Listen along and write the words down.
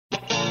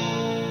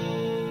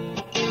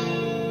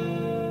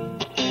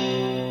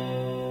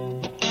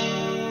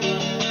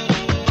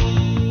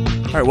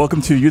All right,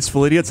 welcome to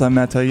Useful Idiots. I'm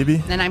Matt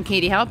Taibbi. And I'm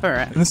Katie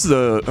Halper. And this is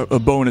a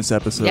bonus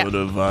episode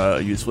of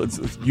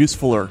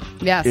Usefuler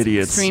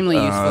Idiots. Extremely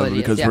useful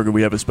idiots. Because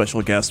we have a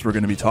special guest. We're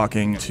going to be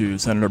talking to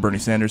Senator Bernie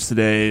Sanders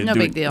today. No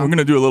big deal. We're going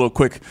to do a little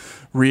quick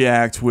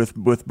react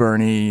with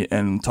Bernie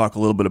and talk a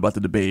little bit about the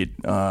debate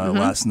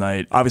last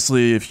night.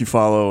 Obviously, if you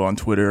follow on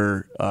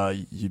Twitter,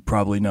 you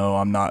probably know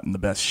I'm not in the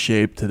best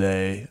shape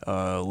today.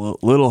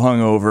 Little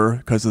hungover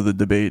because of the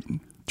debate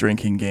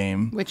drinking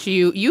game. Which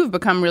you've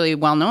become really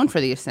well known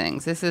for these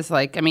things. This is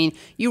like, I mean,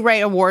 you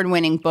write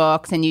award-winning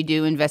books and you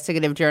do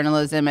investigative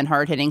journalism and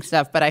hard-hitting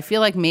stuff, but I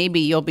feel like maybe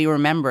you'll be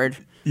remembered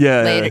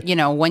later. You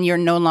know, when you're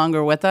no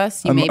longer with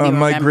us, you may be remembered. On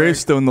my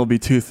gravestone, there'll be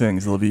two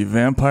things. There'll be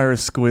Vampire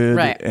Squid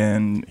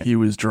and he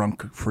was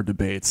drunk for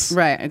debates.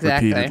 Right,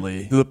 exactly.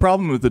 Repeatedly. The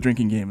problem with the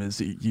drinking game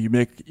is you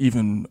make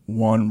even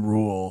one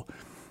rule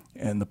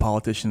and the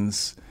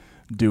politicians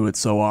do it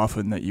so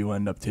often that you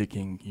end up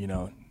taking,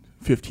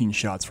 15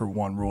 shots for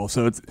one rule.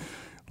 So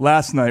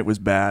last night was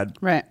bad.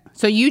 Right.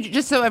 So you,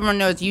 just so everyone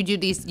knows, you do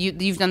these.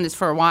 You've done this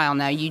for a while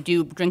now. You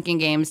do drinking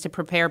games to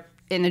prepare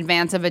in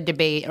advance of a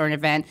debate or an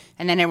event,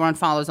 and then everyone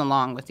follows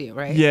along with you,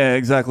 right? Yeah,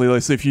 exactly.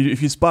 Like, so if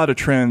you spot a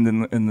trend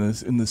in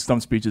the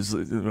stump speeches,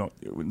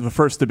 the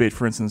first debate,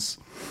 for instance,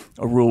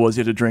 a rule was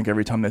you had to drink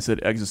every time they said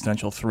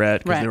existential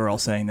threat because they were all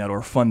saying that,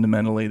 or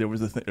fundamentally. There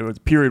was a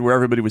period where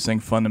everybody was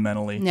saying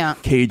fundamentally. Yeah.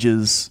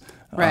 Cages.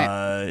 Right.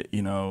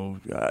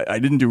 I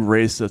didn't do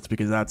racist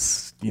because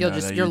that's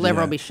your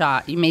liver will be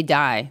shot. You may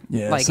die.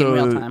 Yeah. In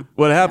real time.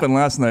 What happened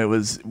last night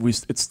was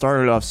it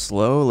started off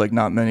slow. Like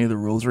not many of the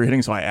rules were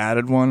hitting, so I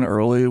added one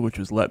early, which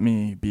was let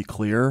me be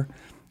clear.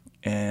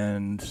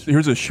 And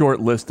here's a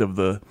short list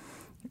of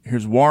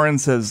here's Warren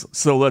says,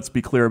 so let's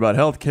be clear about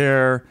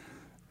healthcare.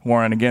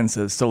 Warren again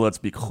says, so let's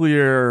be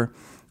clear.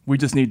 We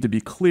just need to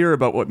be clear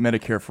about what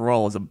Medicare for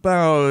All is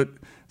about.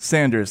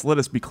 Sanders, let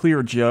us be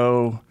clear,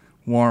 Joe.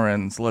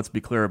 Warren's, let's be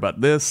clear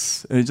about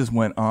this. And it just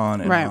went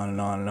on and on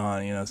and on and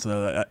on,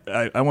 So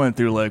I went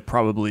through like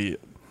probably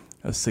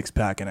a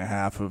 6-pack and a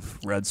half of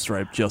Red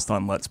Stripe just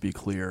on let's be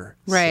clear.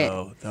 Right.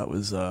 So that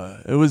was,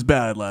 it was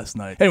bad last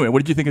night. Anyway, what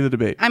did you think of the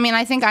debate? I mean,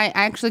 I think I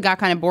actually got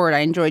kind of bored. I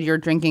enjoyed your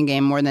drinking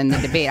game more than the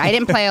debate. I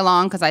didn't play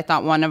along because I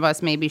thought one of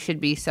us maybe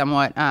should be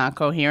somewhat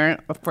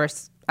coherent. Of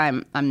course,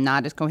 I'm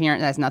not as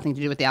coherent. That has nothing to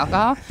do with the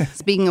alcohol.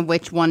 Speaking of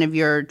which, one of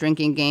your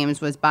drinking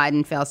games was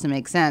Biden fails to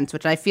make sense,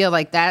 which I feel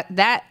like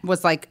that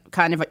was like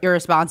kind of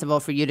irresponsible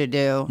for you to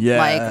do. Yeah.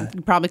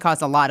 Like probably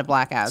caused a lot of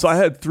blackouts. So I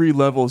had 3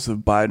 levels of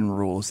Biden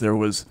rules. There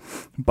was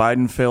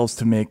Biden fails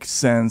to make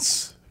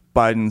sense,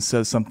 Biden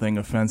says something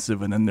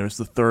offensive, and then there's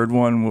the third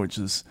one, which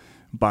is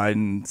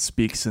Biden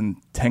speaks in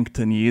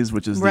Tenctonese,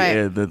 which is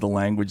the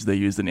language they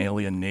used in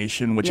Alien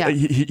Nation, which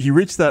he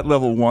reached that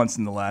level once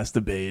in the last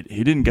debate.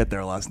 He didn't get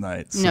there last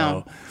night.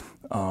 So,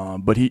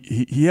 but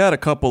he had a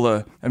couple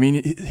of, I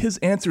mean, his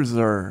answers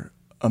are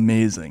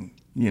amazing,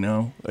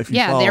 if you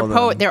follow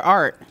them. They're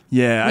art.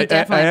 Yeah,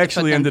 I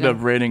actually ended up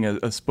writing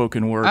a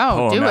spoken word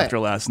poem after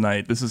last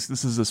night. This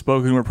is a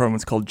spoken word poem.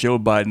 It's called Joe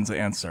Biden's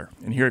Answer.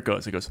 And here it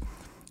goes. It goes,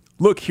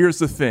 look, here's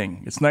the thing.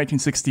 It's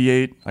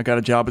 1968. I got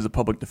a job as a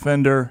public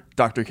defender.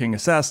 Dr. King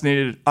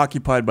assassinated,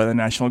 occupied by the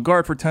National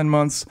Guard for 10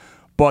 months,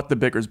 bought the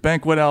Baker's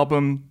Banquet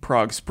album,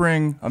 Prague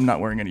Spring. I'm not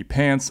wearing any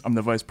pants. I'm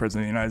the vice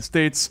president of the United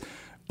States.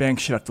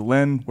 Banks should have to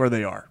lend where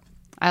they are.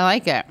 I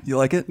like it. You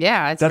like it?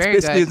 Yeah, it's very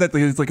good.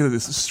 It's like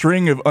this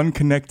string of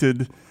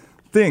unconnected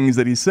things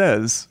that he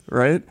says,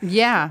 right?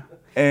 Yeah.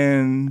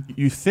 And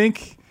you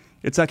think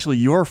it's actually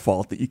your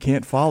fault that you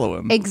can't follow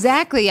him.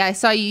 Exactly. I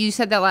saw you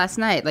said that last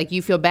night. Like,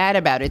 you feel bad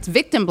about it. It's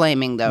victim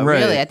blaming, though,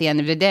 really, at the end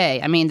of the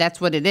day. I mean,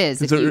 that's what it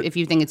is. If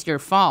you think it's your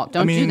fault,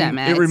 don't do that,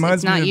 man.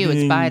 It's not you,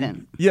 it's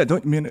Biden. Yeah,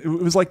 it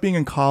was like being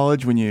in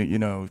college when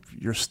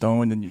you're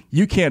stoned and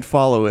you can't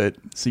follow it,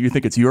 so you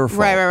think it's your fault.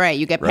 Right.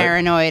 You get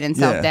paranoid and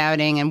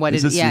self-doubting and what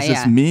is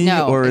this me?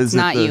 No, or it's is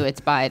not it you, it's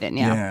Biden.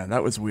 Yeah,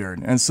 that was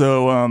weird. And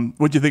so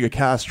what'd you think of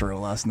Castro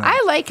last night?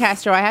 I like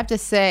Castro, I have to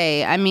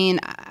say. I mean,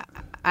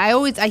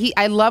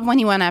 I love when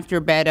he went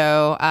after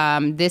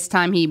Beto. This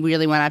time he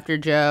really went after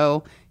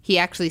Joe. He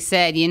actually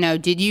said,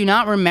 did you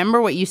not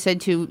remember what you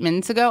said 2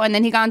 minutes ago? And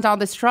then he got into all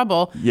this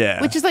trouble.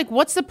 Yeah. Which is like,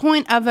 what's the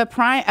point of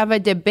a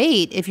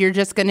debate if you're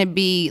just going to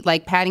be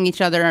like patting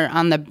each other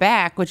on the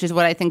back, which is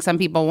what I think some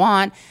people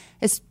want.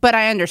 But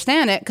I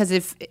understand it because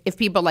if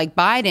people like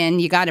Biden,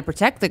 you got to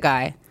protect the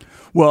guy.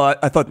 Well,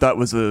 I thought that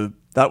was a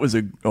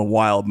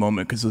wild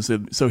moment because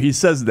so he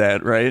says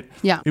that, right?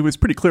 Yeah. It was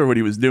pretty clear what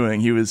he was doing.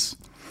 He was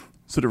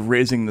sort of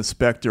raising the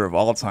specter of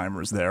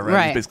Alzheimer's there,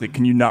 right? Basically,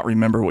 can you not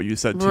remember what you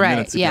said 2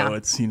 minutes ago? Yeah.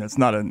 It's it's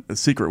not a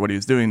secret what he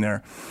was doing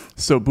there.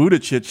 So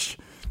Buttigieg,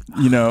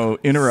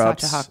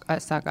 interrupts,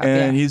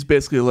 and he's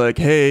basically like,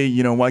 hey,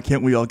 why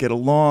can't we all get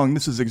along?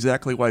 This is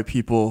exactly why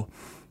people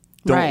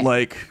don't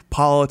like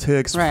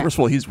politics. Right. First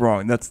of all, he's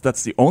wrong.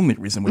 That's the only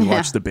reason we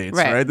watch debates,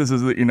 right? This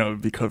is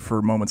because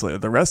for moments later,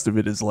 the rest of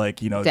it is like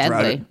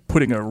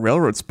putting a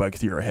railroad spike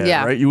through your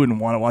head, right? You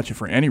wouldn't want to watch it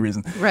for any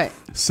reason, right?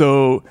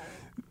 So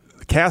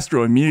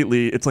Castro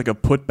immediately, it's like a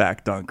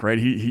putback dunk, right?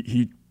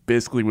 He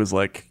basically was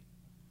like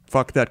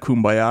fuck that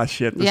kumbaya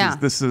shit.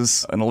 This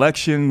is an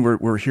election.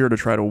 We're here to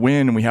try to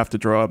win, and we have to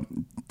draw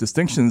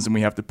distinctions, and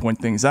we have to point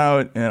things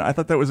out. And I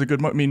thought that was a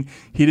good. I mean,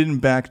 he didn't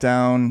back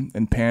down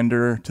and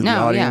pander to the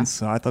audience.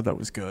 So I thought that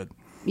was good.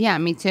 Yeah,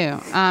 me too.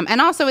 And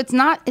also, it's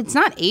not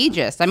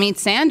ageist. I mean,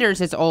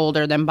 Sanders is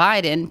older than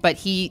Biden, but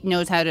he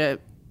knows how to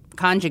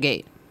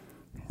conjugate.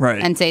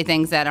 Right. And say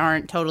things that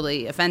aren't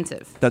totally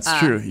offensive. That's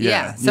true.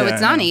 Yeah. So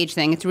it's not an age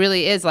thing. It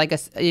really is like a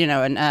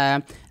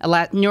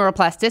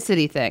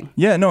neuroplasticity thing.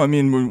 Yeah. No. I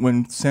mean,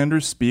 when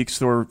Sanders speaks,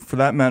 or for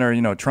that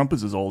matter, Trump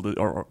is as old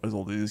as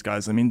these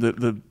guys. I mean,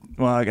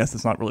 well, I guess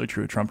that's not really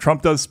true.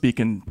 Trump does speak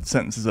in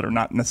sentences that are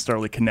not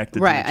necessarily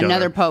connected. Right. To each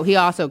Another other. poet. He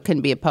also can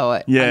be a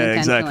poet. Yeah.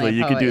 Exactly.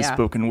 You could do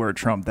spoken word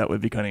Trump. That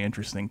would be kind of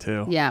interesting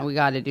too. Yeah, we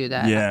got to do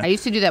that. Yeah. I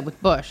used to do that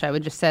with Bush. I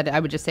would just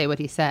say what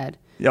he said.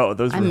 Oh,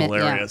 those were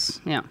hilarious.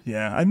 Yeah.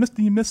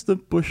 You missed the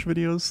Bush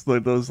videos,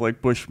 like those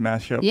Bush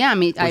mashup. Yeah,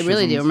 I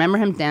really do. Bushisms. Remember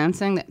him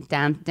dancing?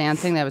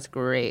 Dancing, that was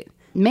great.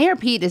 Mayor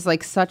Pete is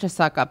like such a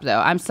suck up, though.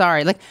 I'm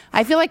sorry. Like,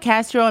 I feel like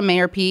Castro and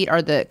Mayor Pete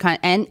are the kind,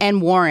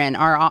 and Warren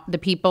are the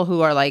people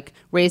who are like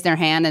raise their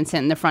hand and sit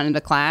in the front of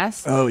the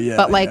class. Oh yeah.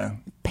 But like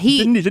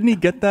Pete, didn't he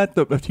get that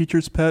a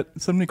teacher's pet?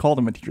 Somebody called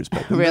him a teacher's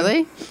pet.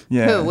 Really?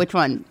 Yeah. Who? Which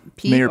one?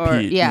 Pete Mayor or,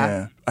 Pete.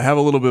 Yeah. I have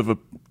a little bit of a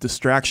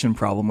distraction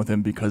problem with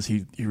him because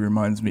he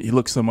reminds me. He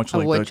looks so much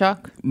like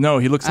Woodchuck. No,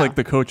 he looks like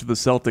the coach of the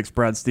Celtics,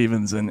 Brad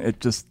Stevens, and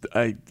it just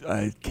I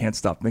can't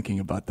stop thinking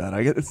about that.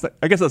 I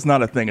guess that's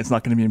not a thing. It's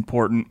not going to be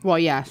important. Well,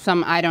 yeah.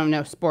 I don't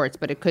know sports,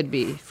 but it could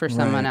be for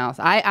someone else.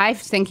 I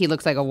think he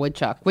looks like a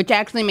woodchuck, which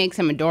actually makes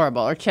him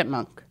adorable, or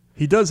chipmunk.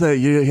 He does.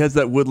 He has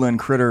that woodland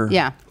critter.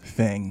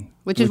 Thing.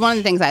 Which is one of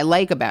the things I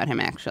like about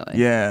him, actually.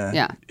 Yeah.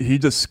 Yeah. He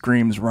just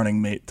screams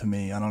running mate to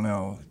me. I don't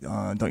know.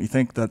 Don't you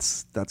think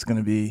that's going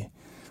to be?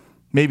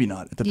 Maybe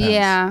not. It depends.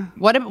 Yeah.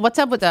 What's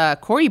up with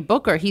Cory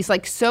Booker? He's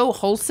like so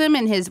wholesome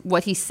in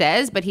what he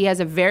says, but he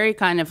has a very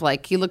kind of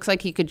like, he looks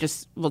like he could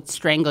just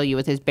strangle you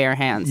with his bare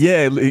hands.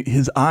 Yeah,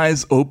 his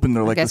eyes open.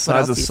 They're like the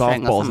size of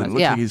softballs, and it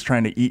looks like he's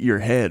trying to eat your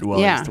head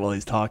while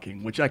he's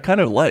talking, which I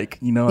kind of like.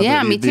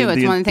 Yeah, me too.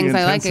 It's one of the things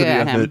I like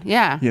about him.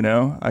 Yeah.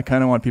 I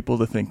kind of want people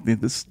to think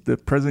the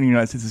president of the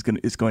United States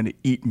is going to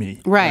eat me.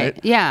 Right.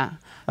 Yeah.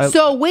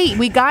 So wait,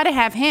 we got to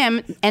have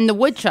him and the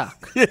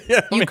woodchuck.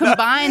 You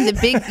combine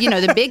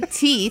the big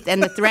teeth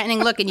and the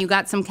threatening look, and you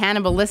got some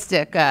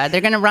cannibalistic. They're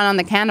going to run on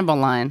the cannibal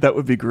line. That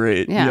would be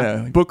great.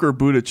 Yeah. Booker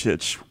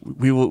Buttigieg,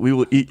 we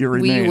will eat your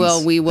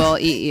remains. We will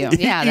eat you.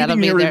 Yeah, that'll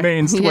be your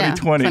remains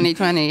 2020.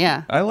 2020.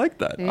 Yeah. I like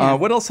that. Yeah.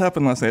 What else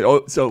happened last night?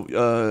 Oh,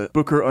 so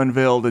Booker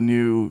unveiled a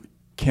new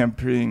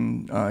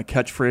campaign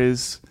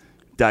catchphrase,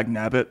 Dag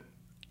Nabbit.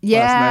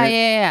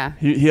 Yeah.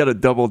 He had a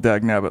double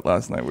Dag Nabbit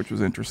last night, which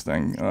was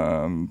interesting.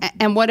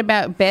 And what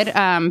about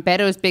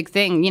Beto's big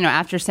thing?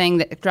 After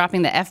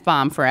dropping the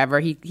F-bomb forever,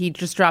 he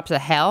just drops a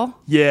hell.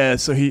 Yeah,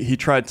 so he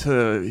tried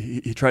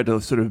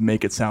to sort of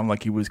make it sound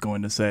like he was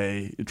going to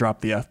say drop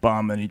the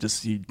F-bomb, and he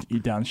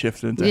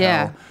downshifted into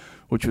hell,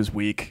 which was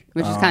weak.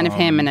 Which is kind of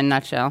him in a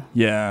nutshell.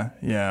 Yeah.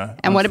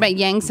 And what about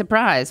Yang's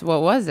surprise?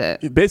 What was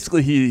it?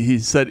 Basically,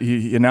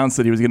 he announced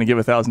that he was going to give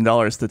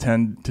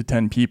 $1,000 to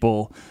 10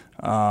 people.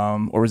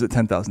 Or was it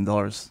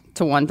 $10,000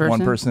 to one person?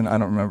 One person, I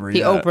don't remember.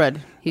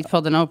 Oprah'd. He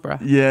pulled an Oprah.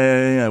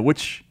 Yeah.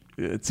 Which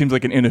it seems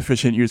like an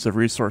inefficient use of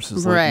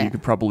resources. Like right. You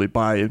could probably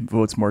buy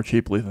votes more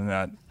cheaply than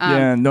that.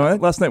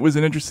 Last night was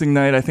an interesting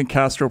night. I think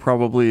Castro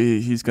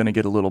he's going to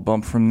get a little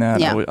bump from that.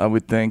 Yeah. I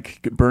would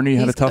think Bernie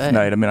had a tough good.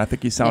 night. I mean, I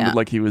think he sounded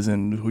like he was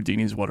in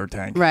Houdini's water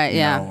tank. Right.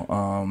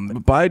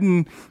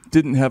 Biden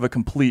didn't have a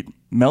complete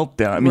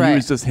meltdown. I mean, he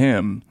was just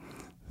him.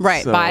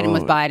 Right, so, Biden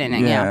was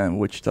Bidening,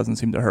 which doesn't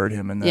seem to hurt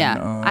him. And then,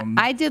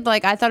 I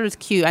thought it was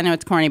cute. I know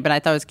it's corny, but I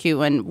thought it was cute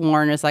when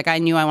Warren was like, I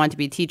knew I wanted to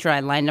be a teacher.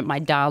 I lined up my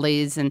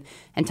dollies and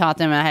taught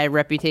them I had a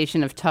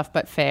reputation of tough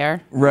but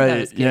fair.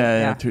 Right,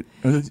 yeah.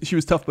 She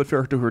was tough but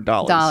fair to her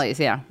dollies. Dollies,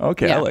 yeah.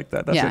 Okay, yeah. I like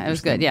that. That's it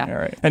was good, yeah. All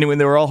right. Anyway,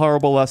 they were all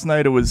horrible last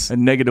night. It was a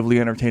negatively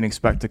entertaining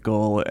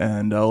spectacle,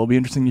 and it'll be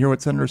interesting to hear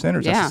what Senator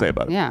Sanders has to say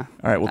about it. Yeah.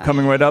 All right, well,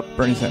 coming right up,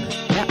 Bernie Sanders.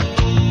 Yeah.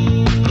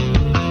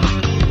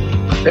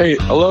 Hey,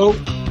 hello?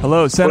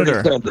 Hello,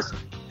 Senator.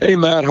 Hey,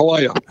 Matt, how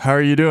are you? How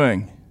are you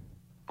doing?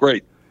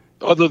 Great.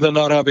 Other than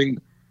not having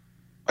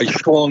a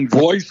strong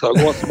voice, I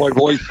lost my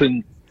voice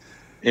in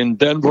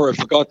Denver. I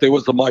forgot there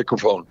was a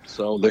microphone.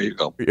 So there you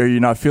go. Are you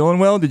not feeling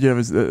well? Did you have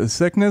a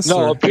sickness? No,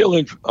 or?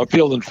 I'm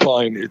feeling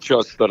fine. It's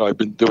just that I've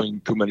been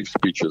doing too many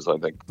speeches, I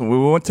think. We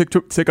won't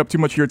take up too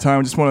much of your time.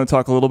 I just want to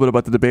talk a little bit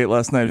about the debate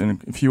last night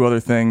and a few other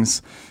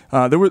things.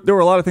 There were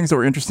a lot of things that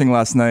were interesting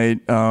last night.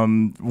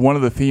 One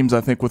of the themes,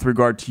 I think, with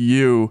regard to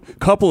you, a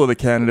couple of the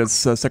candidates,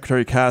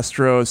 Secretary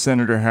Castro,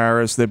 Senator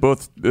Harris, they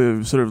both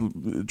sort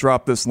of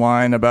dropped this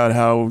line about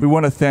how we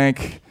want to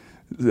thank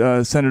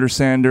Senator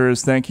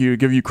Sanders, thank you,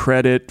 give you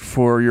credit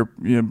for your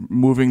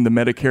moving the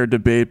Medicare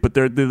debate. But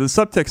the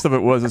subtext of it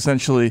was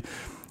essentially,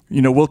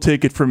 we'll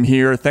take it from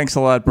here. Thanks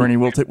a lot, Bernie.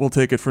 We'll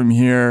take it from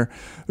here.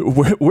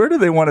 Where do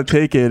they want to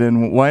take it,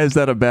 and why is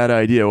that a bad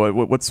idea?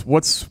 What's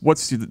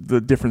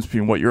the difference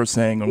between what you're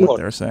saying and what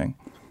they're saying?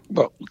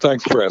 Well,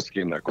 thanks for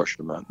asking that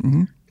question, Matt.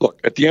 Mm-hmm. Look,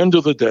 at the end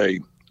of the day,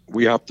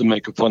 we have to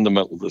make a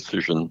fundamental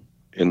decision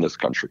in this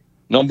country.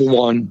 Number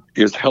one,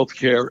 is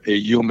healthcare a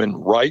human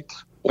right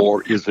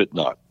or is it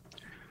not?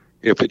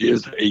 If it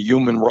is a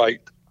human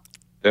right,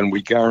 then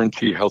we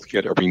guarantee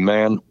healthcare to every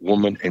man,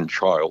 woman, and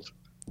child,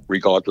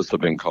 regardless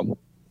of income.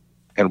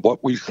 And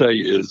what we say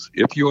is,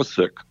 if you are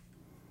sick,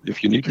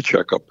 if you need a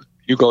checkup,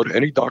 you go to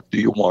any doctor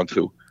you want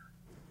to,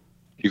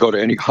 you go to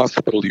any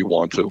hospital you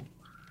want to,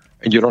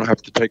 and you don't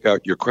have to take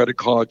out your credit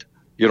card,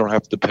 you don't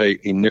have to pay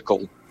a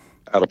nickel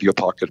out of your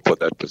pocket for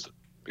that visit.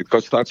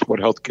 Because that's what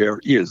healthcare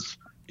is,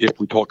 if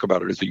we talk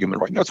about it as a human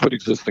right. And that's what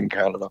exists in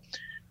Canada.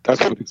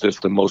 That's what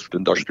exists in most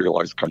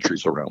industrialized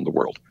countries around the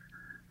world.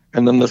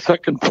 And then the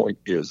second point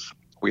is,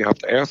 we have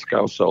to ask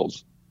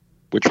ourselves,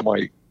 which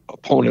my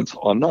opponents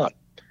are not,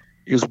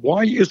 is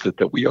why is it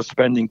that we are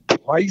spending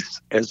twice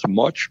as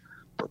much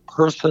per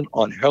person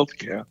on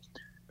healthcare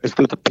as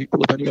do the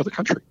people of any other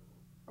country?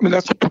 I mean,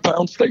 that's a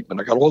profound statement.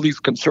 I got all these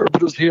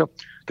conservatives here.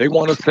 They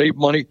want to save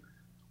money.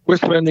 We're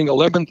spending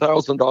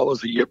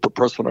 $11,000 a year per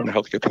person on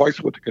healthcare,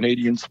 twice what the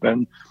Canadians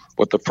spend,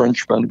 what the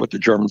French spend, what the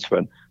Germans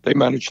spend. They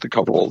manage to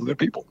cover all of their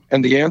people.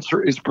 And the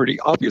answer is pretty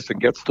obvious and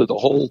gets to the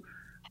whole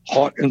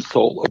heart and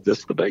soul of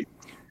this debate.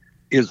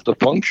 Is the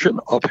function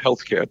of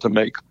healthcare to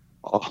make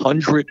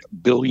 $100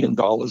 billion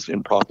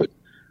in profit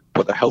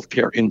for the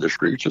healthcare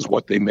industry, which is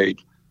what they made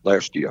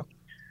last year?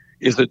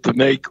 Is it to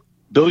make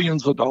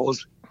billions of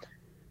dollars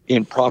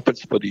in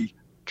profits for the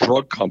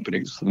drug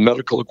companies, the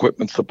medical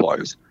equipment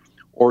suppliers?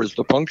 Or is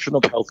the function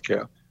of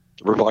healthcare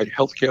to provide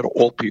healthcare to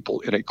all people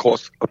in a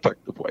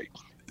cost-effective way?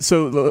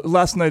 So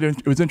last night,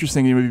 it was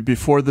interesting.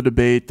 Before the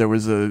debate, there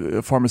was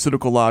a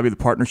pharmaceutical lobby, the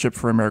Partnership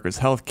for America's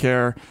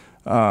Healthcare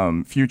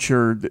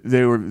Future.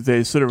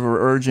 They sort of were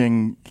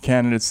urging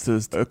candidates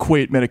to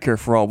equate Medicare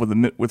for all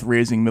with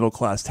raising middle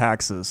class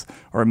taxes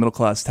or a middle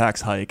class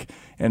tax hike.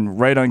 And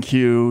right on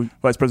cue,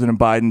 Vice President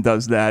Biden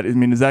does that. I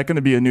mean, is that going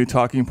to be a new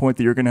talking point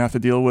that you're going to have to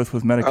deal with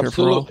Medicare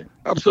for all?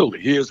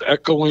 Absolutely. He is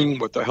echoing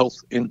what the health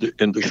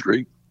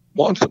industry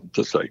wants him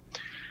to say.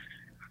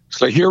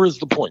 So here is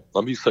the point.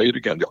 Let me say it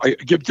again. I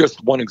give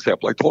just one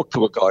example. I talked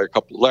to a guy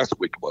last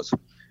week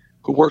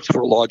who works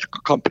for a large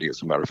company,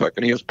 as a matter of fact,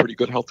 and he has pretty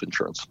good health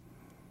insurance.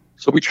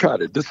 So we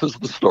chatted. This is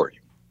the story.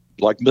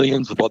 Like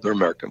millions of other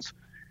Americans,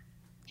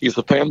 he's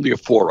a family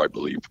of four, I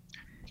believe.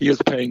 He is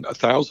paying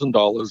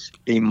 $1,000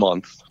 a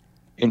month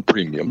in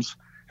premiums,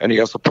 and he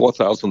has a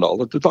 $4,000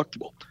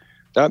 deductible.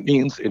 That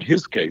means, in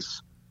his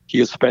case, he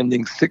is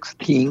spending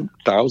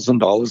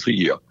 $16,000 a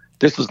year.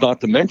 This is not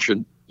to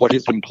mention what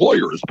his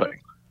employer is paying,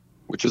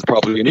 which is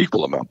probably an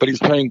equal amount. But he's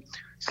paying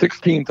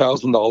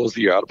 $16,000 a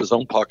year out of his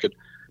own pocket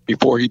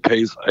before he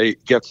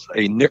gets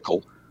a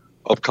nickel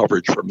of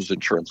coverage from his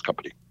insurance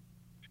company.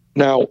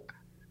 Now,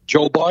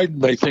 Joe Biden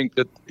may think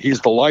that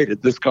he's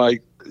delighted. This guy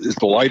is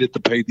delighted to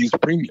pay these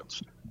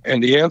premiums.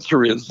 And the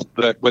answer is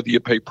that whether you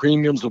pay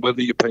premiums or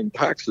whether you're paying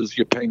taxes,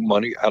 you're paying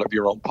money out of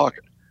your own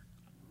pocket.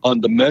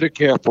 Under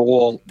Medicare for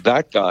all,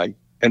 that guy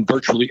and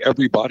virtually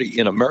everybody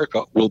in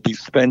America will be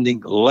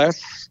spending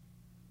less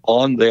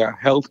on their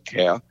health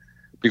care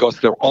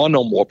because there are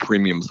no more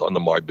premiums under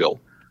my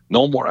bill,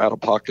 no more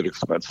out-of-pocket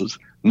expenses,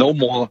 no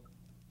more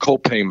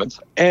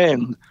co-payments,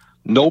 and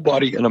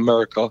nobody in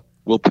America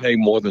will pay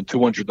more than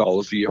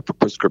 $200 a year for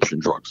prescription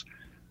drugs.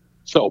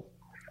 So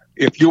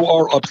if you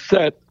are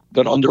upset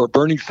that under a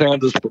Bernie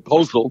Sanders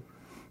proposal,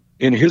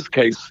 in his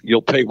case,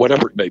 you'll pay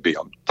whatever it may be,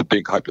 I'm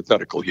being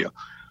hypothetical here,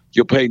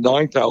 you'll pay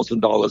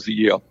 $9,000 a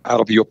year out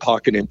of your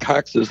pocket in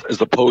taxes as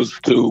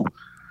opposed to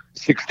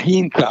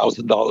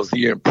 $16,000 a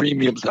year in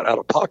premiums and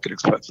out-of-pocket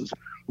expenses,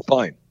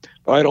 fine.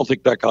 But I don't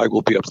think that guy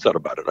will be upset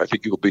about it. I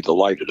think he will be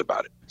delighted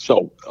about it.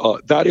 So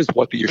that is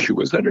what the issue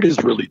is. And it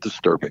is really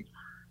disturbing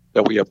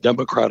that we have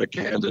Democratic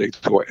candidates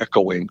who are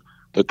echoing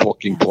the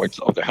talking points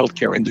of the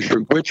healthcare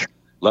industry, which,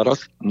 let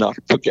us not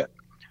forget,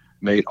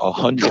 made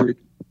 $100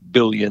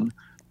 billion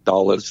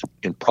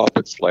in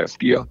profits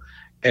last year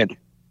and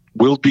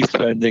will be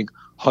spending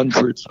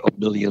hundreds of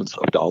millions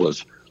of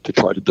dollars to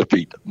try to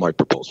defeat my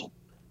proposal.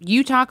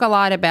 You talk a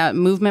lot about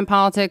movement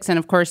politics, and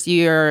of course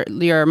your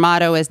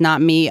motto is not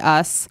me,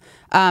 us.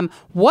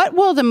 What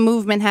will the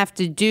movement have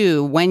to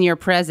do when you're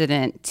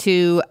president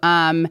to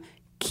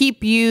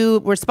keep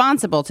you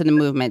responsible to the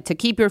movement, to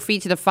keep your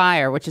feet to the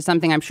fire, which is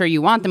something I'm sure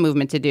you want the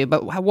movement to do?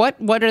 But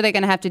what are they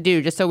going to have to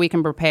do just so we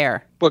can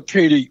prepare? Well,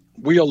 Katie,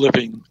 we are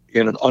living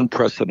in an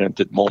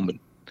unprecedented moment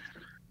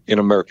in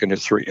American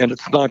history, and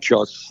it's not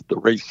just the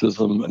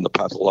racism and the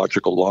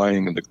pathological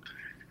lying and the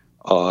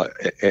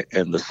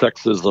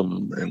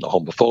sexism and the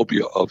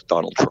homophobia of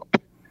Donald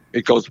Trump.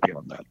 It goes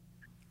beyond that.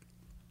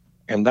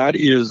 And that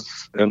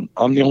is, and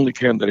I'm the only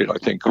candidate, I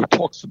think, who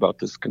talks about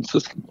this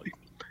consistently.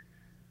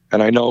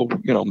 And I know,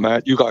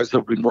 Matt, you guys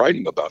have been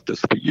writing about this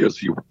for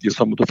years. You're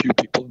some of the few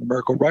people in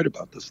America who write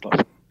about this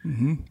stuff.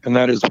 Mm-hmm. And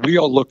that is, we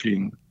are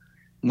looking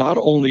not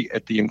only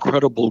at the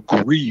incredible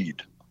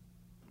greed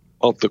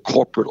of the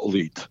corporate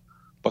elite,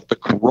 but the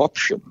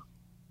corruption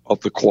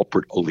of the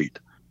corporate elite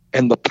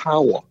and the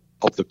power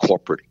of the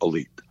corporate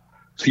elite.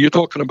 So you're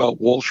talking about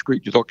Wall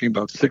Street, you're talking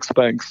about six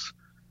banks,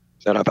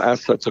 that have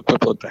assets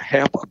equivalent to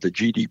half of the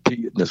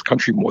GDP in this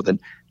country, more than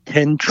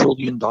 $10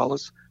 trillion.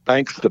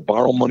 Banks that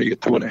borrow money at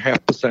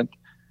 2.5%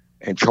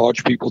 and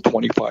charge people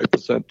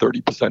 25%,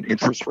 30%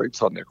 interest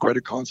rates on their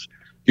credit cards.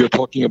 You're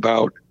talking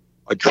about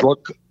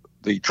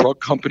the drug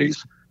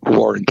companies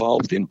who are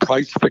involved in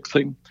price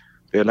fixing.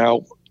 They're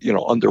now,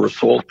 under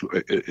assault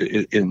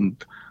in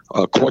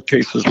court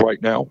cases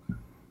right now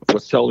for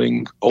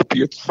selling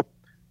opiates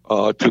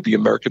to the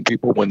American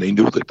people when they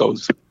knew that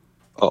those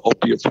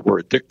opiates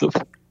were addictive.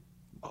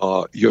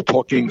 You're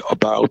talking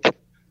about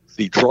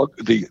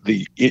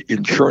the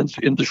insurance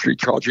industry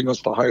charging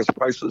us the highest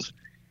prices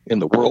in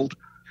the world.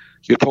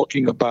 You're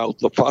talking about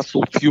the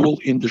fossil fuel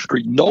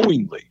industry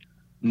knowingly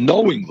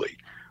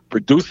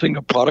producing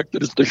a product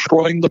that is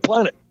destroying the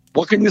planet.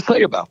 What can you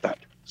say about that?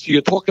 So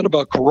you're talking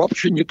about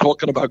corruption, you're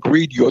talking about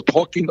greed, you're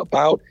talking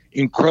about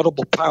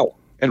incredible power.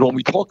 And when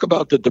we talk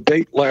about the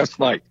debate last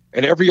night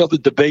and every other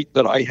debate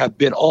that I have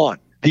been on,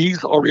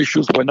 these are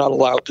issues we're not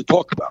allowed to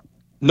talk about.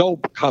 No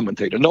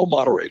commentator, no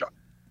moderator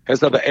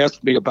has ever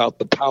asked me about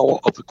the power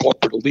of the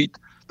corporate elite,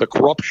 the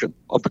corruption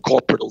of the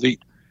corporate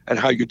elite, and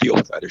how you deal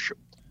with that issue.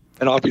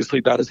 And obviously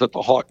that is at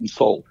the heart and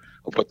soul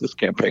of what this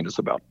campaign is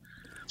about.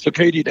 So,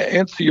 Katie, to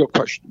answer your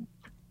question,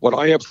 what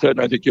I have said,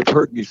 and I think you've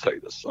heard me say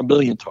this a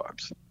million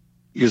times,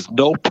 is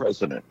no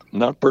president,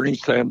 not Bernie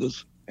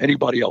Sanders,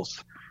 anybody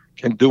else,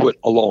 can do it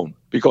alone,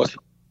 because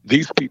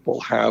these people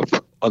have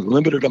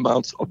unlimited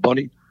amounts of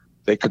money.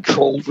 They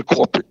control the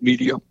corporate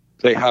media.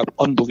 They have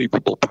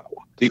unbelievable power.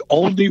 The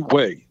only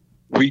way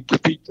we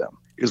defeat them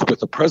is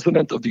with the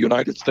president of the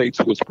United States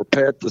who is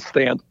prepared to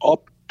stand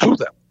up to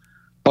them.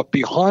 But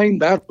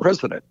behind that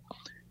president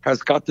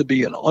has got to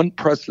be an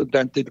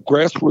unprecedented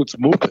grassroots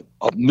movement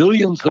of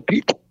millions of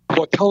people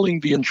who are telling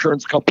the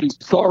insurance companies,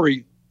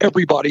 sorry,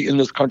 everybody in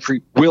this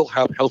country will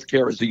have health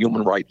care as a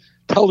human right.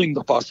 Telling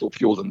the fossil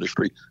fuel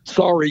industry,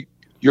 sorry,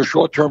 your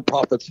short-term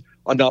profits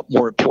are not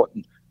more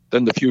important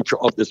than the future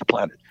of this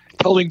planet.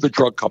 Telling the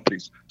drug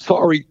companies,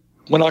 sorry,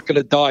 we're not going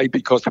to die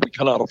because we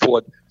cannot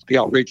afford the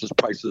outrageous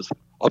prices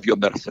of your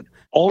medicine.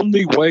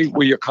 Only way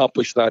we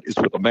accomplish that is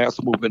with a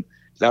mass movement.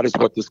 That is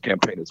what this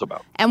campaign is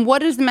about. And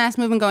what is the mass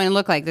movement going to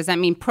look like? Does that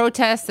mean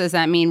protests? Does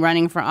that mean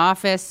running for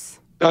office?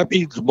 That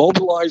means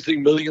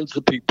mobilizing millions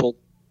of people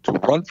to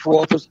run for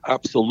office,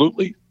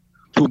 absolutely.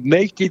 To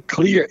make it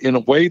clear in a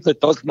way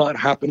that does not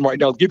happen right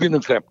now. I'll give you an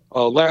example.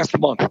 Last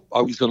month,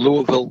 I was in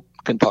Louisville,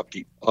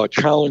 Kentucky,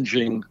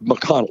 challenging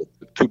McConnell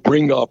to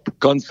bring up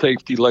gun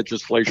safety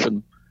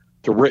legislation,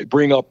 to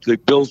bring up the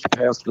bills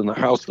passed in the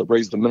House that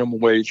raise the minimum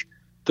wage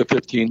to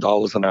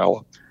 $15 an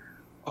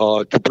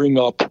hour, to bring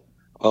up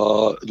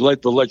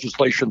the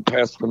legislation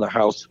passed in the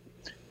House,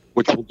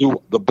 which will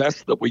do the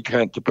best that we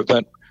can to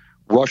prevent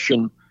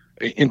Russian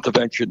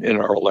intervention in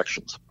our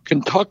elections.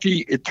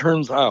 Kentucky, it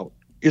turns out,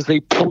 is a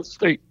poor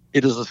state.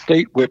 It is a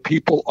state where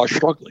people are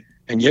struggling.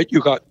 And yet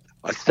you got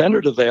a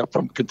senator there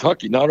from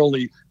Kentucky, not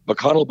only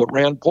McConnell, but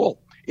Rand Paul,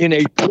 in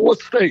a poor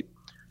state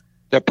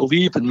that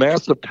believe in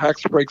massive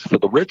tax breaks for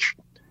the rich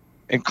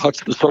and cuts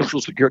to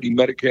Social Security,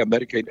 Medicare,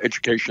 Medicaid,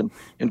 education,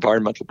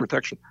 environmental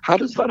protection. How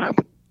does that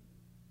happen?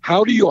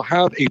 How do you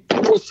have a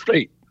poor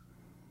state,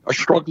 a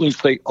struggling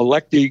state,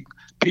 electing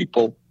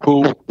people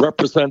who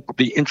represent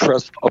the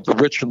interests of the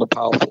rich and the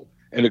powerful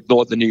and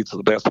ignore the needs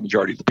of the vast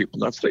majority of the people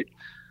in that state?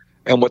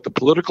 And what the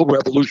political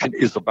revolution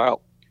is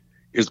about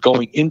is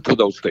going into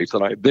those states.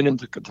 And I've been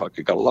into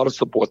Kentucky, got a lot of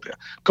support there.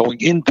 Going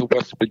into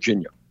West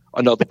Virginia,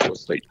 another poor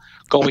state.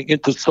 Going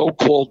into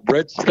so-called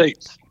red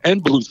states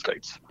and blue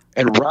states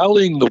and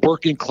rallying the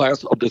working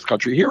class of this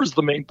country. Here is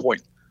the main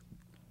point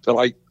that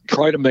I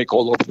try to make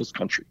all over this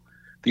country.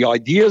 The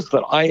ideas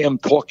that I am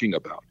talking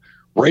about,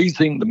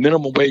 raising the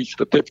minimum wage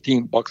to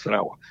 $15 an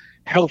hour,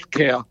 health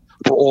care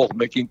for all,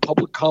 making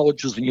public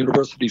colleges and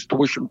universities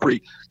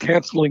tuition-free,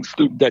 canceling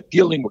student debt,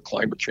 dealing with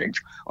climate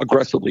change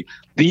aggressively.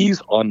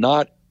 These are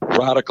not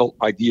radical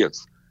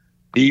ideas.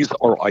 These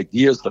are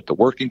ideas that the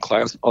working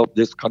class of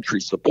this country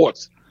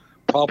supports.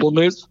 Problem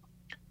is,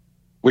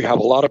 we have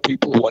a lot of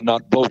people who are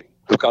not voting.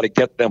 We've got to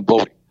get them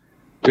voting.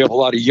 We have a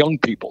lot of young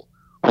people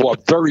who are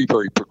very,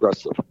 very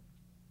progressive,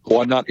 who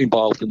are not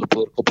involved in the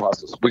political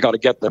process. We got to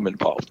get them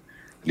involved.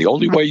 And the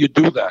only way you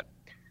do that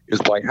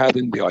is by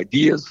having the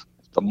ideas,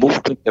 the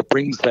movement that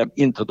brings them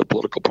into the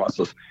political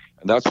process.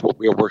 And that's what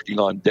we are working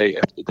on day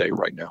after day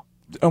right now.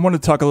 I want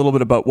to talk a little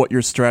bit about what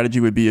your strategy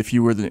would be if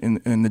you were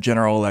in the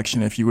general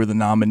election, if you were the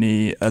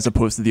nominee as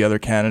opposed to the other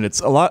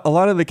candidates. A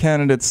lot of the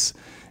candidates,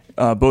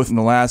 both in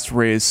the last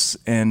race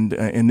and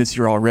in this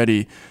year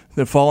already,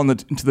 that fall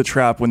into the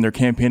trap when they're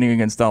campaigning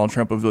against Donald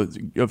Trump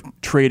of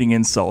trading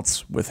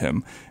insults with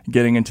him,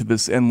 getting into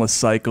this endless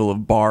cycle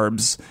of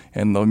barbs,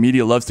 and the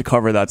media loves to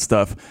cover that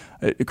stuff.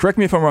 Correct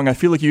me if I'm wrong. I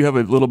feel like you have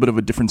a little bit of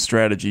a different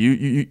strategy.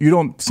 You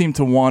don't seem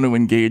to want to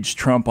engage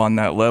Trump on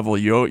that level.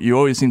 You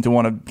always seem to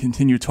want to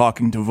continue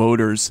talking to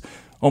voters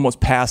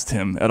almost past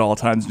him at all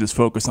times and just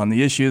focus on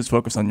the issues,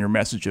 focus on your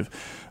message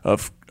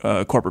of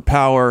corporate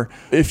power.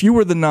 If you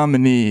were the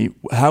nominee,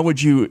 how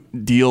would you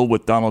deal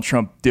with Donald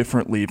Trump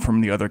differently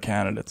from the other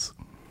candidates?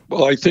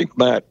 Well, I think,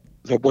 Matt,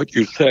 that what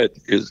you said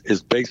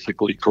is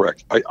basically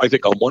correct. I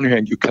think on one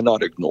hand, you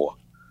cannot ignore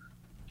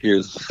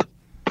his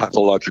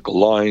pathological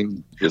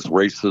lying, his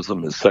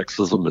racism, his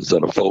sexism, his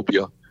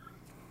xenophobia,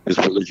 his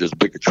religious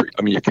bigotry.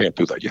 I mean, you can't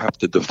do that. You have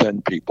to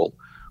defend people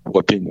who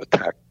are being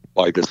attacked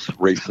by this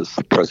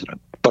racist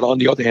president. But on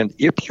the other hand,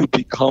 if you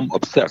become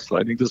obsessed, and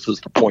I think this is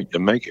the point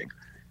you're making,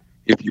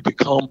 if you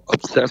become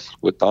obsessed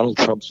with Donald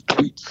Trump's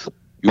tweets,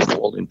 you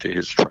fall into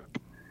his trap.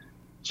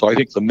 So I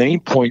think the main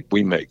point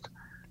we make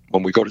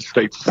when we go to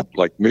states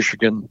like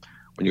Michigan,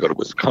 when you go to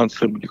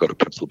Wisconsin, when you go to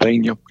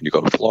Pennsylvania, when you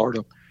go to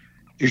Florida,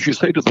 is you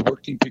say to the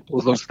working people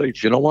of those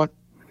states, you know what?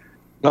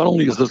 Not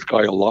only is this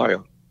guy a liar,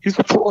 he's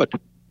a fraud.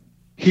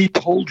 He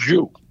told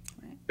you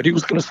that he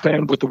was going to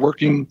stand with the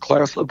working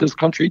class of this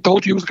country. He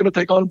told you he was going to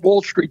take on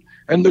Wall Street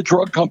and the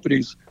drug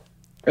companies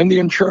and the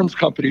insurance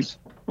companies.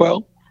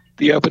 Well,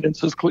 the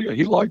evidence is clear.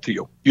 He lied to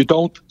you. You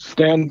don't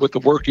stand with the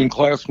working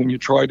class when you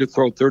try to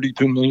throw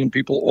 32 million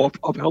people off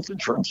of health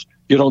insurance.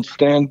 You don't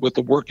stand with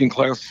the working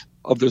class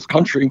of this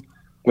country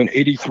when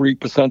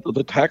 83% of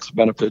the tax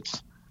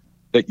benefits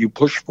that you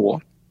push for,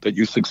 that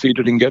you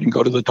succeeded in getting,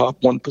 go to the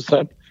top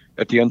 1%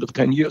 at the end of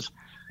 10 years.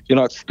 You're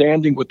not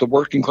standing with the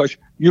working class.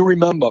 You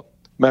remember,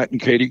 Matt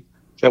and Katie,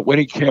 that when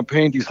he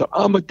campaigned, he said,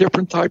 I'm a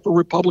different type of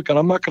Republican.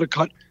 I'm not going to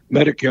cut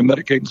Medicare,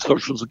 Medicaid, and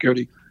Social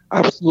Security.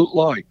 Absolute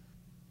lie.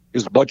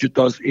 His budget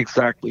does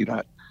exactly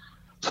that.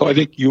 So I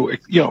think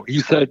he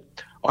said,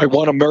 I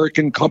want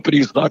American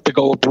companies not to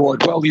go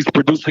abroad. Well, he's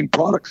producing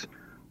products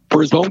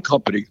for his own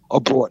company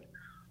abroad.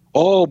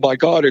 Oh, my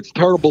God, it's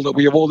terrible that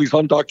we have all these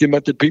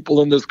undocumented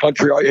people in this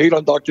country. I hate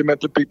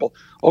undocumented people.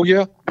 Oh,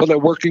 yeah? Well, they're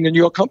working in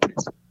your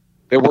companies.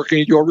 They're working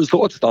at your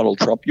resorts, Donald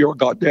Trump. You're a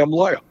goddamn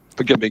liar.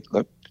 Forgive me.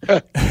 I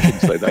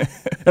shouldn't say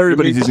that.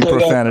 Everybody's using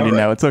profanity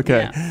now. It's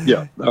okay.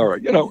 Yeah. All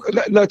right.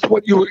 That's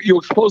what you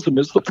expose him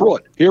as, the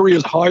fraud. Here he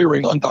is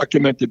hiring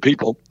undocumented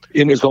people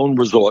in his own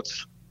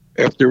resorts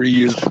after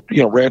he is,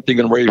 ranting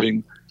and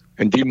raving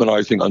and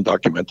demonizing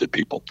undocumented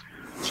people.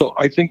 So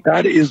I think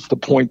that is the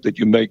point that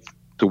you make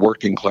to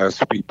working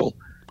class people.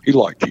 He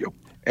lied to you.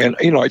 And,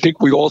 I think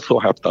we also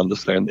have to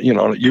understand,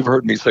 you've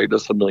heard me say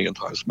this a million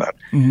times, Matt.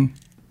 Mm-hmm.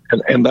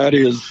 And that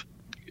is,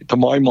 to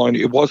my mind,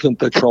 it wasn't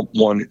that Trump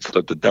won, it's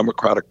that the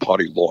Democratic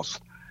Party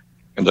lost.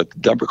 And that the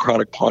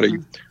Democratic Party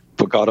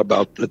forgot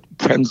about the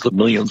tens of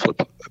millions of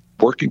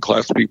working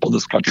class people in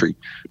this country,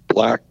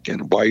 black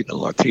and white and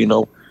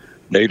Latino,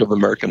 Native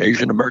American,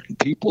 Asian American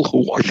people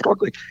who are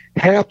struggling.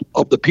 Half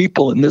of the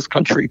people in this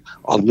country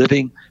are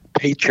living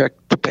paycheck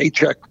to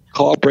paycheck.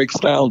 Car breaks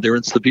down, they're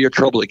in severe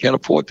trouble. They can't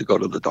afford to go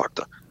to the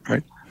doctor,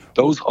 right?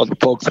 Those are the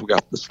folks we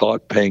have to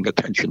start paying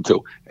attention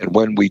to. And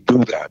when we do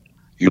that,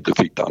 you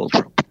defeat Donald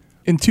Trump.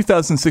 In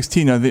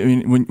 2016, I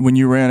mean, when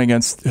you ran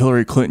against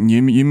Hillary Clinton,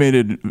 you made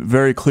it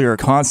very clear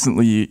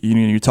constantly.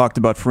 You talked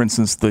about, for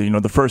instance,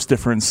 the first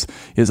difference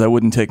is I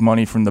wouldn't take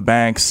money from the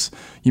banks.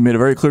 You made a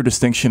very clear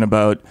distinction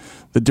about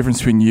the difference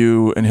between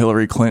you and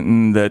Hillary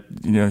Clinton. That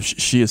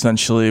she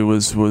essentially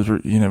was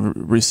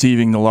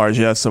receiving the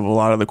largesse of a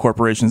lot of the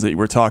corporations that you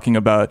were talking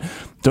about.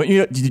 Do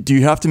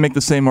you have to make the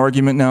same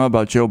argument now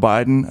about Joe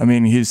Biden? I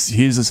mean, he's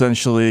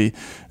essentially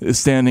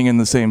standing in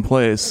the same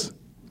place.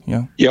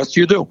 Yeah. Yes,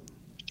 you do.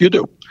 You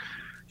do.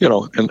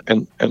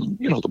 And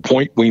the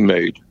point we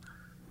made,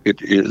 it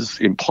is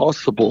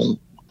impossible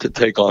to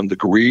take on the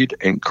greed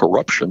and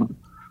corruption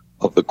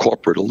of the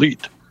corporate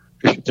elite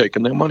if you're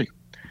taking their money.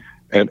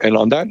 And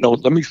on that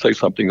note, let me say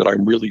something that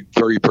I'm really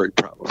very, very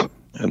proud of.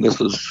 And this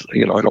is, I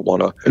don't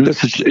want to, and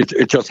this is,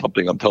 it's just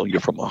something I'm telling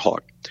you from my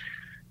heart,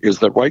 is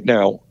that right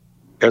now,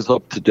 as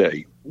of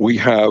today, we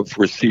have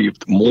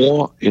received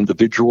more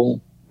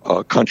individual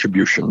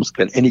contributions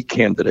than any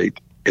candidate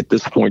at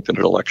this point in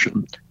an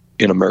election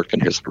in American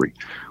history.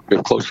 We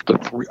have close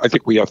to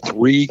we have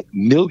 3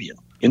 million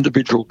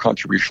individual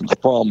contributions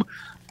from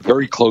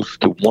very close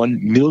to 1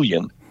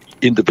 million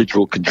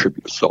individual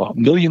contributors. So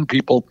 1 million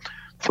people,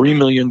 3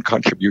 million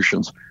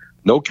contributions.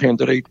 No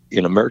candidate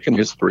in American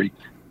history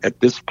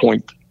at this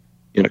point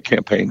in a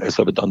campaign has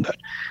ever done that.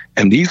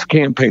 And these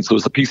campaigns, there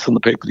was a piece in the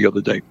paper the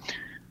other day,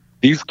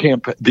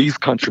 these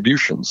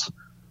contributions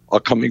are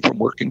coming from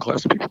working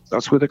class people.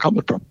 That's where they're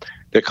coming from.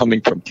 They're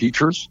coming from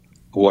teachers,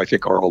 who I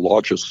think are our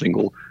largest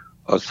single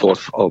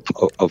source of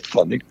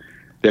funding.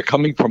 They're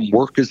coming from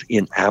workers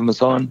in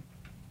Amazon.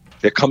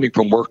 They're coming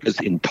from workers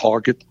in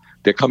Target.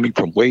 They're coming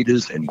from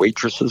waiters and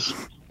waitresses.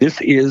 This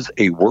is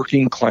a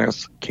working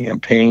class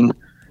campaign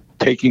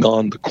taking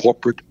on the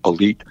corporate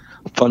elite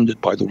funded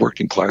by the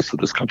working class of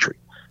this country.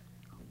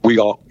 We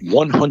are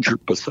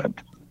 100%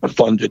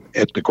 funded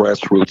at the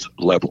grassroots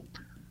level.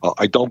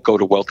 I don't go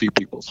to wealthy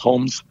people's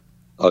homes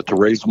to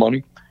raise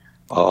money.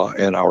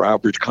 And our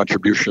average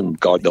contribution,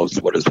 God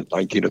knows what is it,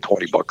 19 or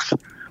 20 bucks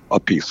a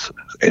piece.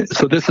 And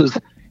so this is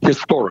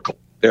historical.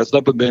 There's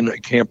never been a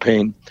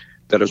campaign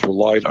that has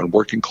relied on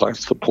working class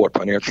support,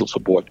 financial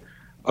support,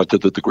 to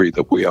the degree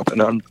that we have.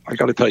 And I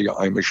got to tell you,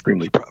 I'm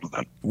extremely proud of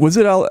that. Was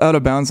it out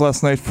of bounds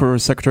last night for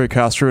Secretary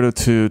Castro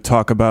to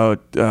talk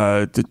about,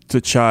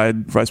 to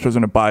chide Vice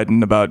President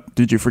Biden about,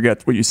 did you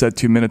forget what you said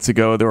 2 minutes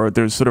ago?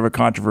 There's sort of a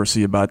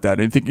controversy about that.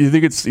 And you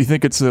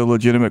think it's a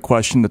legitimate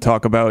question to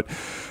talk about,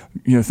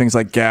 things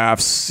like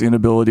gaffes,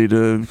 inability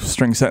to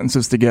string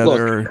sentences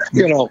together?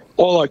 Look,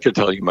 all I can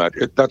tell you, Matt,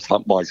 that's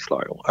not my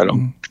style. I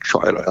don't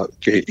try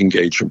to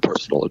engage in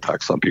personal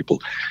attacks on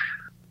people.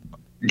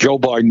 Joe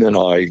Biden and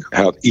I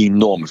have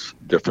enormous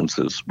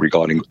differences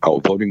regarding our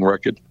voting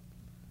record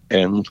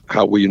and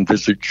how we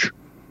envisage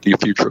the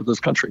future of this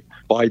country.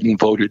 Biden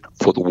voted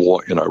for the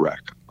war in Iraq.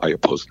 I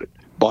opposed it.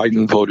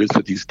 Biden voted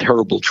for these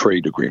terrible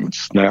trade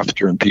agreements,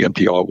 NAFTA and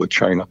PNTR with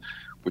China,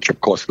 which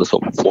have cost us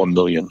over 4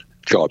 million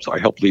jobs. I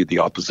helped lead the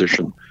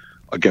opposition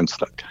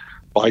against that.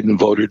 Biden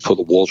voted for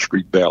the Wall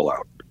Street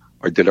bailout.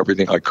 I did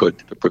everything I could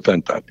to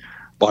prevent that.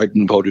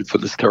 Biden voted for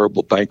this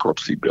terrible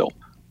bankruptcy bill.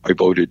 I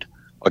voted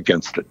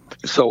against it.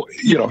 So,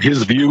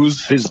 his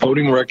views, his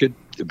voting record,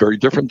 very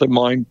different than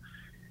mine.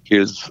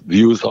 His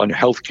views on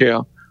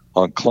healthcare,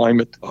 on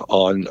climate,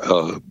 on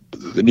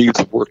the needs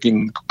of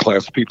working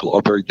class people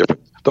are very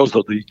different. Those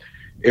are the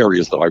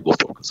areas that I will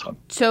focus on.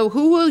 So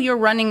who will your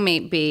running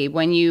mate be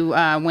when you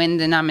win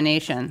the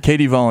nomination?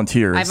 Katie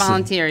volunteers. I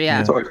volunteer,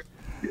 yeah. So,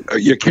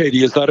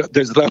 Katie,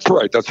 that's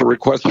right. That's a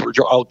request for a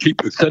job. I'll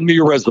keep it. Send me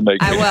your resume,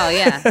 Katie. I will,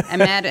 yeah.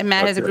 And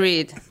Matt has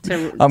agreed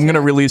to. I'm going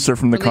to release her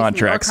from the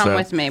contract. Or come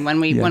with me when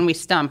we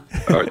stump.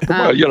 All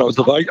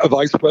right. A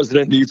vice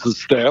president needs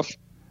his staff.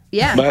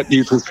 Yeah. Matt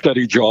needs a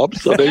steady job,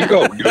 so there you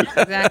go.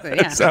 Exactly,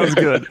 yeah. Sounds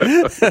good.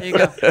 There you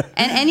go.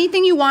 And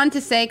anything you want to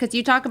say, because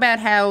you talk about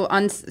how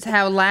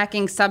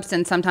lacking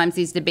substance sometimes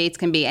these debates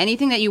can be.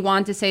 Anything that you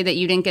want to say that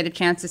you didn't get a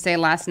chance to say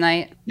last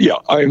night? Yeah,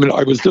 I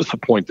was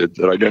disappointed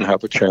that I didn't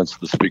have a chance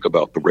to speak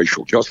about the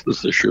racial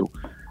justice issue,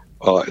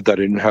 that I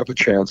didn't have a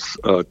chance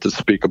to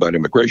speak about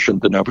immigration,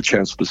 didn't have a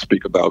chance to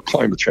speak about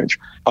climate change.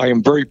 I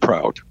am very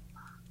proud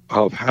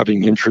of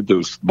having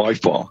introduced, by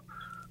far,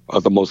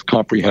 the most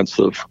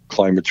comprehensive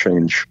climate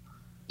change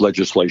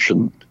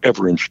legislation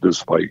ever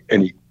introduced by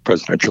any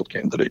presidential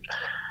candidate.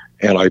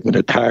 And I've been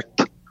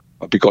attacked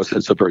because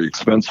it's a very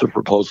expensive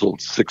proposal,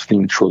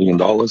 $16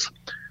 trillion.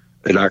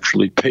 It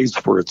actually pays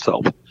for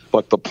itself.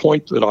 But the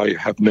point that I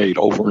have made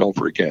over and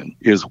over again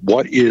is,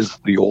 what is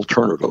the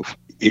alternative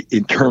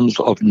in terms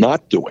of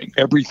not doing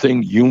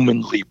everything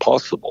humanly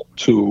possible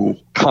to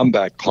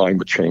combat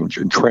climate change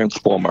and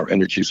transform our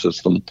energy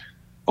system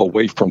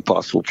away from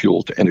fossil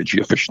fuel to energy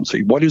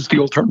efficiency? What is the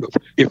alternative?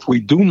 If we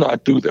do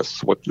not do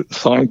this, what the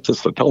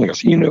scientists are telling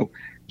us,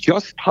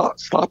 just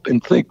stop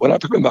and think. We're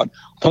not talking about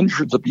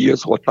hundreds of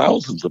years or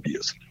thousands of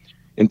years.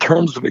 In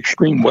terms of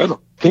extreme weather,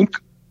 think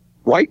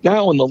right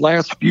now in the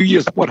last few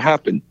years, what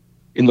happened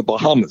in the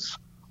Bahamas,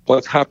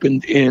 what's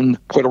happened in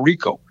Puerto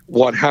Rico,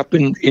 what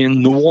happened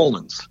in New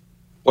Orleans,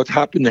 what's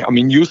happened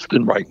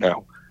Houston right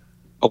now,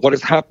 what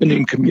is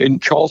happening in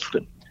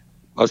Charleston,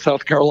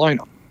 South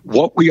Carolina.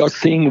 What we are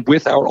seeing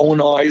with our own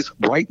eyes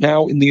right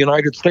now in the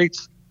United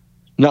States,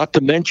 not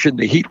to mention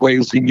the heat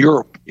waves in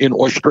Europe, in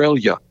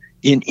Australia,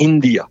 in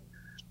India,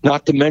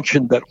 not to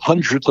mention that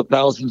hundreds of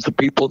thousands of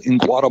people in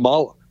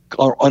Guatemala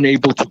are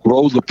unable to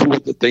grow the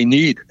food that they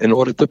need in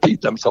order to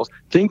feed themselves.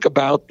 Think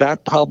about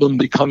that problem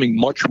becoming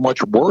much,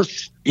 much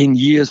worse in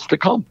years to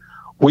come.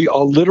 We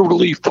are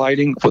literally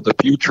fighting for the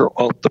future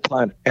of the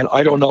planet. And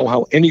I don't know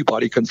how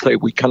anybody can say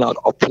we cannot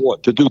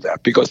afford to do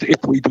that, because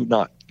if we do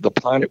not, the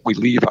planet we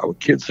leave our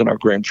kids and our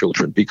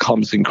grandchildren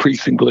becomes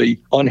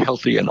increasingly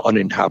unhealthy and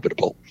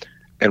uninhabitable.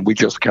 And we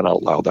just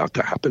cannot allow that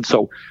to happen.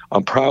 So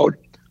I'm proud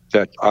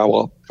that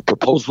our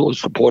proposal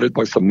is supported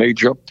by some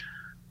major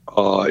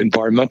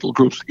environmental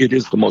groups. It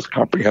is the most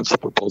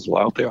comprehensive proposal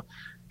out there.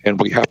 And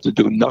we have to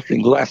do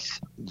nothing less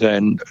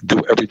than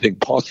do everything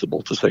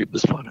possible to save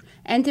this planet.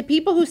 And to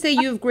people who say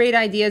you have great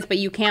ideas, but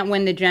you can't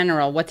win the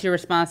general, what's your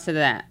response to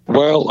that?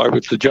 Well, I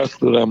would suggest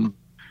to them,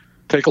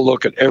 take a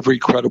look at every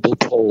credible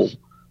poll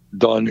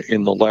done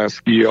in the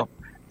last year.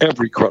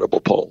 Every credible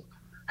poll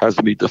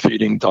has me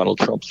defeating Donald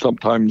Trump,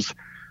 sometimes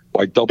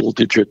by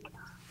double-digit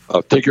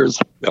figures.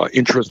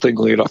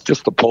 Interestingly enough,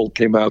 just the poll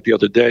came out the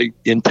other day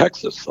in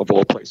Texas, of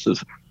all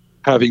places,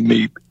 having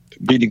me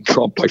beating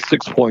Trump by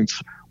 6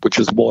 points, which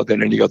is more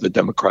than any other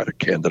Democratic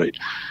candidate.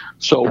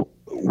 So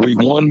we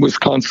won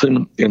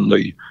Wisconsin in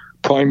the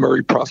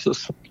primary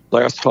process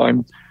last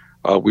time.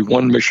 We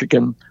won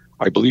Michigan.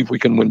 I believe we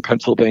can win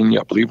Pennsylvania.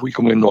 I believe we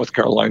can win North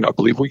Carolina. I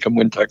believe we can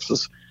win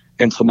Texas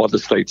and some other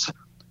states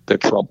that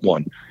Trump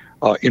won.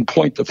 In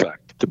point of fact,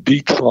 to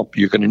beat Trump,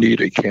 you're going to need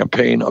a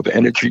campaign of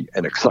energy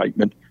and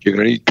excitement. You're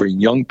going to need to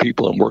bring young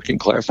people and working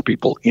class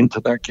people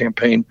into that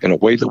campaign in a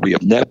way that we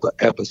have never,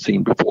 ever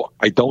seen before.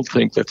 I don't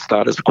think that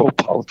status quo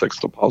politics,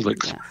 the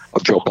politics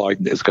of Joe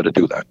Biden, is going to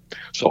do that.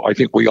 So I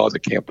think we are the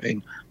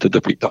campaign to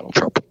defeat Donald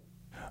Trump.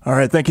 All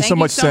right. Thank you so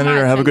much,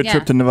 Senator. Have a good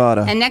trip to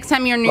Nevada. And next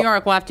time you're in New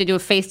York, we'll have to do a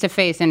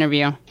face-to-face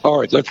interview. All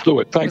right. Let's do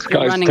it. Thanks,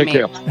 guys. Take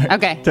care.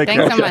 Okay. Thanks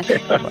so much.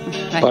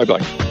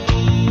 Bye-bye.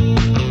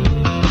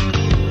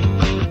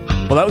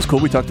 Well, that was cool.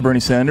 We talked to Bernie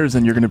Sanders,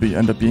 and you're going to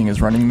end up being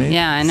his running mate.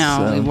 Yeah, I know.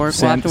 So, we'll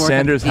have to work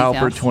Sanders out the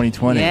Halpert details.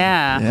 2020.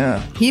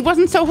 Yeah. He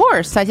wasn't so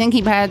hoarse. I think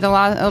he had a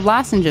lot of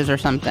lozenges or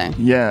something.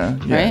 Yeah.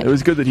 Right? It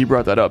was good that he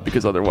brought that up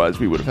because otherwise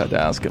we would have had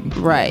to ask him.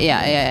 Right.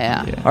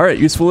 Yeah. All right.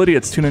 Useful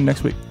Idiots. Tune in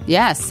next week.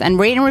 Yes. And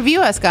rate and review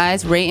us,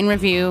 guys. Rate and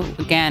review.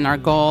 Again, our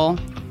goal,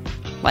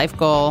 life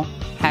goal,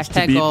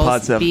 hashtag beat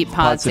goals, beat Pod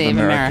Pod Save Save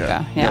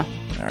America. Yeah.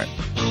 Yep. All right.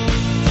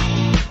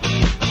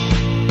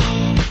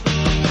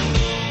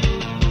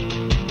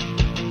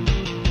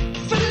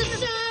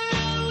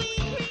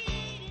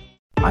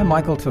 I'm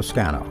Michael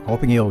Toscano,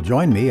 hoping you'll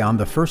join me on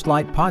the First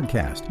Light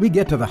podcast. We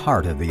get to the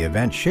heart of the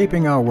event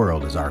shaping our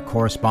world as our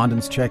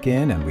correspondents check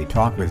in and we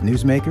talk with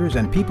newsmakers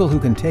and people who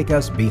can take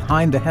us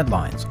behind the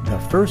headlines. The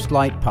First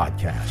Light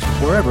podcast,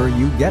 wherever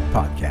you get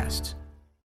podcasts.